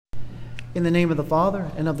In the name of the Father,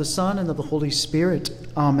 and of the Son, and of the Holy Spirit.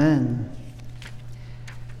 Amen.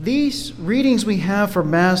 These readings we have for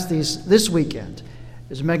Mass this weekend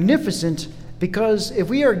is magnificent because if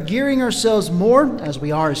we are gearing ourselves more, as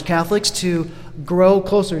we are as Catholics, to grow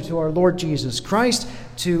closer to our Lord Jesus Christ,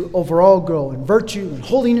 to overall grow in virtue and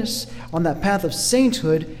holiness on that path of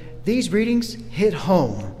sainthood, these readings hit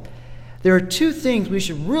home. There are two things we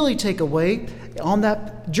should really take away on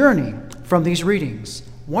that journey from these readings.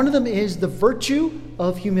 One of them is the virtue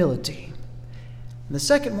of humility. And the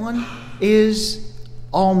second one is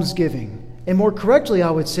almsgiving. And more correctly,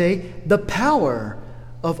 I would say, the power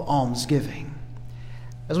of almsgiving.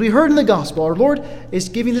 As we heard in the Gospel, our Lord is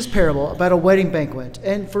giving this parable about a wedding banquet,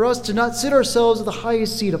 and for us to not sit ourselves at the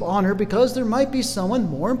highest seat of honor because there might be someone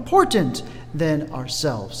more important than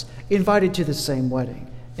ourselves invited to the same wedding.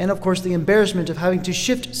 And of course, the embarrassment of having to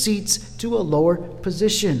shift seats to a lower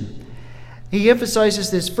position. He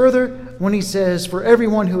emphasizes this further when he says, "For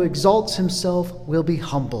everyone who exalts himself will be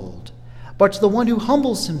humbled, but the one who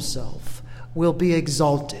humbles himself will be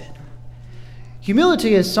exalted."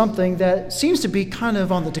 Humility is something that seems to be kind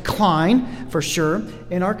of on the decline, for sure,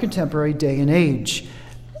 in our contemporary day and age.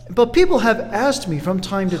 But people have asked me from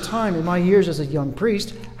time to time in my years as a young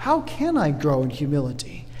priest, how can I grow in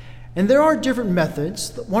humility? And there are different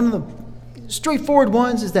methods. One of the straightforward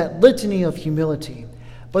ones is that litany of humility.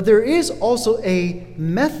 But there is also a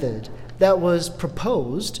method that was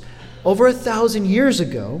proposed over 1,000 years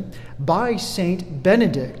ago by Saint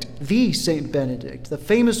Benedict, the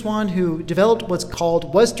famous one who developed what's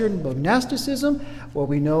called Western monasticism, what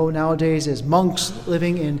we know nowadays as monks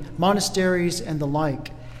living in monasteries and the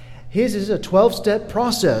like. His is a 12-step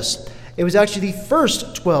process. It was actually the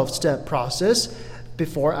first 12-step process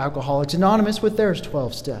before Alcoholics Anonymous with their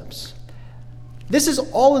 12 steps. This is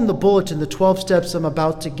all in the bulletin, the 12 steps I'm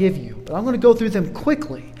about to give you, but I'm going to go through them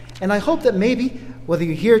quickly. And I hope that maybe, whether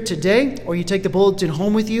you're here today or you take the bulletin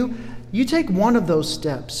home with you, you take one of those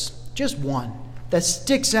steps, just one, that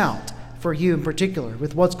sticks out for you in particular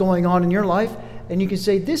with what's going on in your life, and you can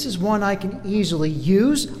say, this is one I can easily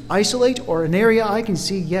use, isolate, or an area I can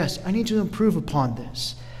see, yes, I need to improve upon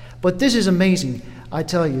this. But this is amazing, I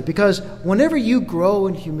tell you, because whenever you grow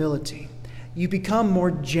in humility, you become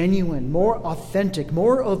more genuine, more authentic,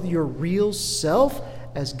 more of your real self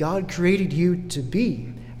as God created you to be,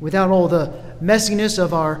 without all the messiness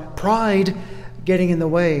of our pride getting in the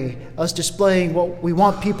way, us displaying what we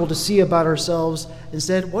want people to see about ourselves.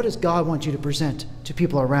 Instead, what does God want you to present to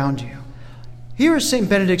people around you? Here are St.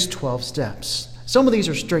 Benedict's 12 steps. Some of these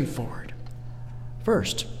are straightforward.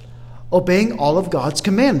 First, obeying all of God's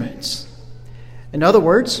commandments. In other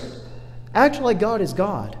words, act like God is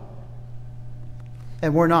God.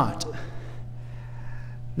 And we're not.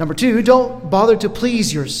 Number 2, don't bother to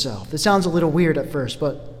please yourself. This sounds a little weird at first,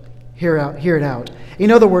 but hear it out. In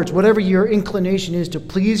other words, whatever your inclination is to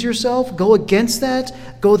please yourself, go against that,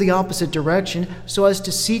 go the opposite direction so as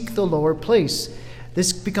to seek the lower place.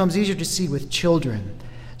 This becomes easier to see with children.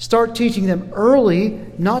 Start teaching them early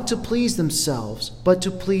not to please themselves, but to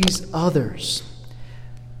please others.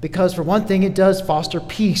 Because for one thing, it does foster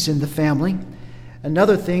peace in the family.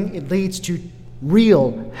 Another thing, it leads to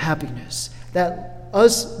real happiness. That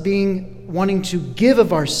us wanting to give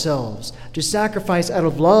of ourselves, to sacrifice out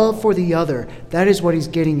of love for the other, that is what he's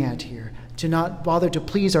getting at here. To not bother to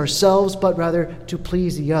please ourselves, but rather to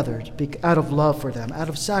please the other, out of love for them, out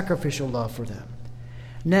of sacrificial love for them.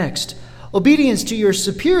 Next, obedience to your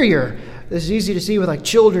superior. This is easy to see with like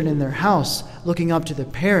children in their house, looking up to their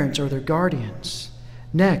parents or their guardians.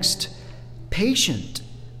 Next, patient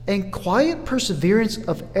and quiet perseverance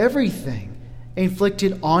of everything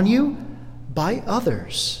inflicted on you by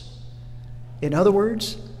others. In other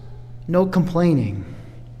words, no complaining.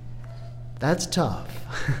 That's tough.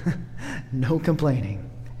 No complaining.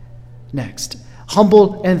 Next,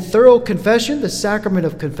 humble and thorough confession, the sacrament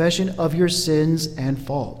of confession of your sins and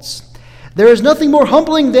faults. There is nothing more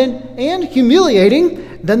humbling and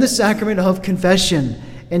humiliating than the sacrament of confession.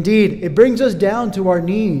 Indeed, it brings us down to our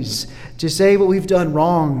knees to say what we've done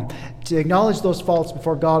wrong, to acknowledge those faults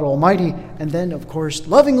before God Almighty, and then, of course,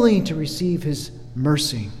 lovingly to receive his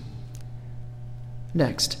mercy.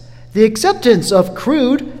 Next, the acceptance of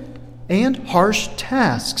crude and harsh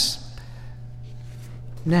tasks.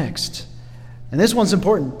 Next, and this one's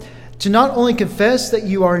important, to not only confess that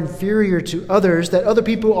you are inferior to others, that other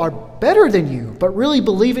people are better than you, but really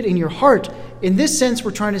believe it in your heart. In this sense,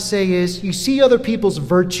 we're trying to say is you see other people's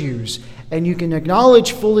virtues, and you can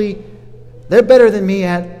acknowledge fully they're better than me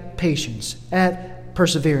at patience, at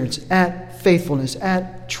perseverance, at faithfulness,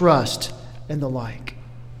 at trust, and the like.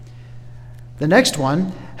 The next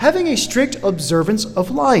one, having a strict observance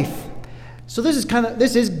of life. So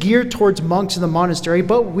this is geared towards monks in the monastery,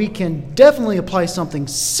 but we can definitely apply something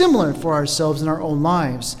similar for ourselves in our own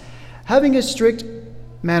lives. Having a strict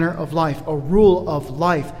manner of life, a rule of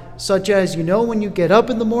life, such as you know when you get up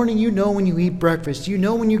in the morning, you know when you eat breakfast, you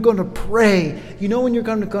know when you're going to pray, you know when you're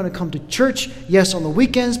going to come to church, yes, on the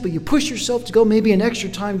weekends, but you push yourself to go maybe an extra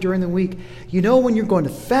time during the week. You know when you're going to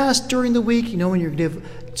fast during the week, you know when you're going to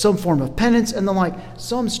give some form of penance and the like,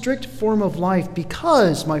 some strict form of life,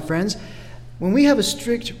 because, my friends, when we have a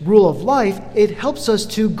strict rule of life, it helps us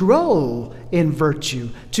to grow in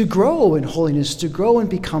virtue, to grow in holiness, to grow in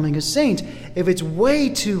becoming a saint. If it's way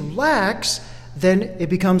too lax, then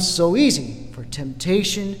it becomes so easy for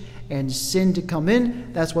temptation and sin to come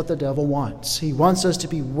in. That's what the devil wants. He wants us to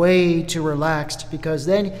be way too relaxed, because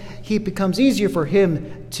then it becomes easier for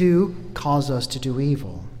him to cause us to do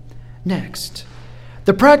evil. Next,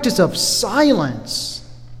 the practice of silence.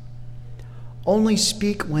 Only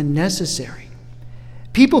speak when necessary.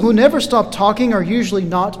 People who never stop talking are usually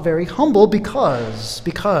not very humble because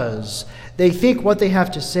they think what they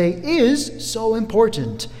have to say is so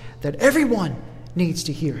important that everyone needs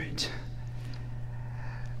to hear it.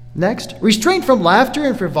 Next, restraint from laughter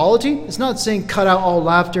and frivolity. It's not saying cut out all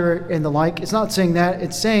laughter and the like. It's not saying that.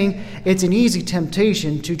 It's saying it's an easy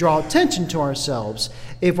temptation to draw attention to ourselves.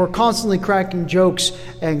 If we're constantly cracking jokes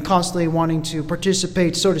and constantly wanting to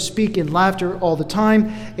participate, so to speak, in laughter all the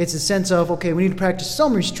time, it's a sense of, okay, we need to practice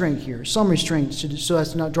some restraint here, some restraint so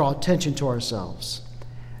as to not draw attention to ourselves.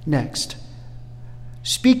 Next,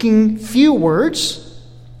 speaking few words,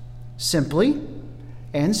 simply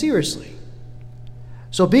and seriously.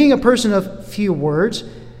 So being a person of few words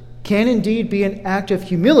can indeed be an act of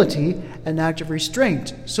humility, an act of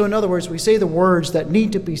restraint. So in other words, we say the words that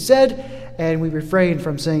need to be said, and we refrain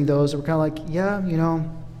from saying those that we're kind of like, yeah, it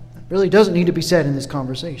really doesn't need to be said in this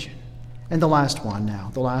conversation. And the last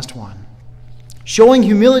one. Showing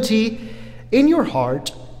humility in your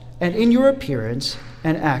heart and in your appearance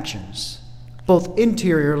and actions, both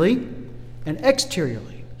interiorly and exteriorly.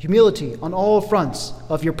 Humility on all fronts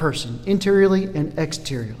of your person, interiorly and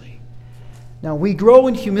exteriorly. Now, we grow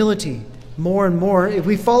in humility more and more if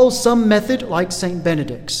we follow some method like St.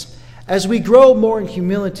 Benedict's. As we grow more in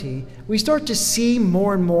humility, we start to see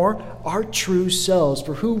more and more our true selves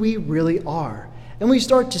for who we really are. And we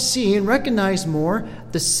start to see and recognize more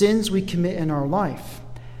the sins we commit in our life.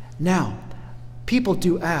 Now, people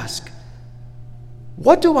do ask,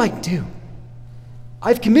 what do I do?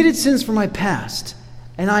 I've committed sins from my past,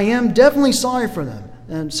 and I am definitely sorry for them.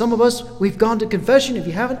 And some of us, we've gone to confession. If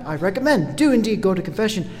you haven't, I recommend, do indeed go to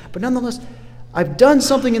confession. But nonetheless, I've done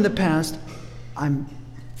something in the past. I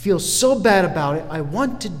feel so bad about it. I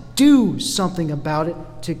want to do something about it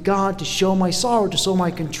to God, to show my sorrow, to show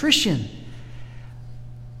my contrition.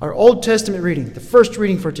 Our Old Testament reading, the first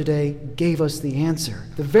reading for today, gave us the answer.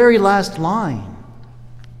 The very last line,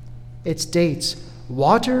 it states,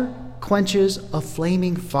 water quenches a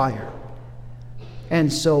flaming fire,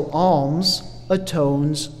 and so alms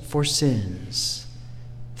atones for sins.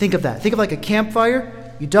 Think of that. Think of like a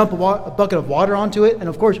campfire. You dump a bucket of water onto it, and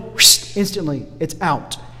of course, whoosh, instantly it's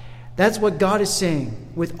out. That's what God is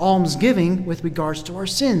saying with almsgiving with regards to our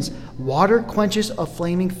sins. Water quenches a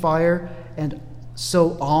flaming fire, and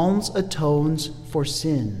so alms atones for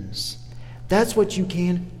sins. That's what you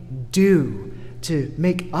can do to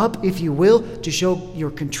make up, if you will, to show your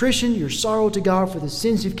contrition, your sorrow to God for the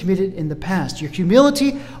sins you've committed in the past. Your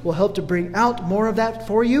humility will help to bring out more of that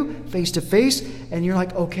for you face to face, and you're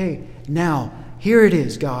like, okay, now, here it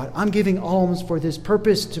is, God. I'm giving alms for this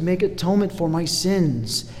purpose, to make atonement for my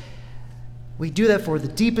sins. We do that for the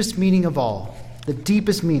deepest meaning of all, the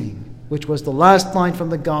deepest meaning, which was the last line from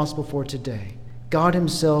the gospel for today. God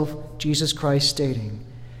himself, Jesus Christ, stating,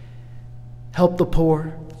 help the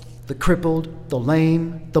poor, the crippled, the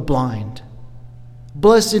lame, the blind.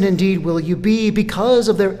 Blessed indeed will you be because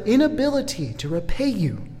of their inability to repay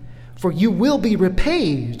you, for you will be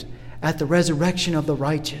repaid at the resurrection of the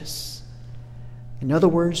righteous. In other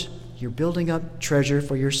words, you're building up treasure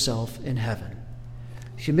for yourself in heaven.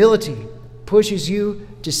 Humility pushes you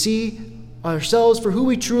to see ourselves for who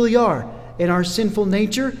we truly are. In our sinful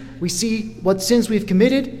nature, we see what sins we've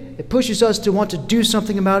committed. It pushes us to want to do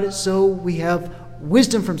something about it, so we have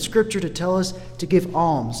wisdom from Scripture to tell us to give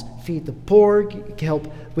alms, feed the poor,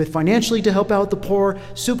 help with financially to help out the poor,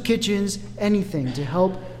 soup kitchens, anything to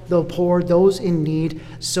help the poor, those in need,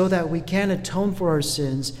 so that we can atone for our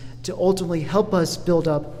sins to ultimately help us build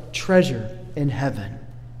up treasure in heaven.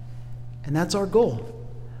 And that's our goal.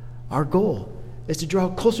 Our goal is to draw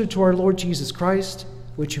closer to our Lord Jesus Christ,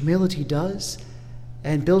 which humility does,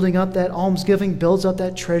 and building up that almsgiving builds up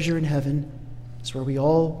that treasure in heaven It's where we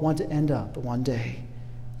all want to end up one day.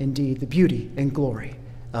 Indeed, the beauty and glory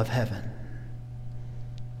of heaven.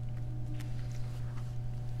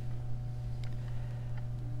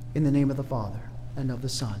 In the name of the Father, and of the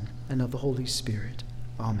Son, and of the Holy Spirit.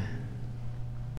 Amen.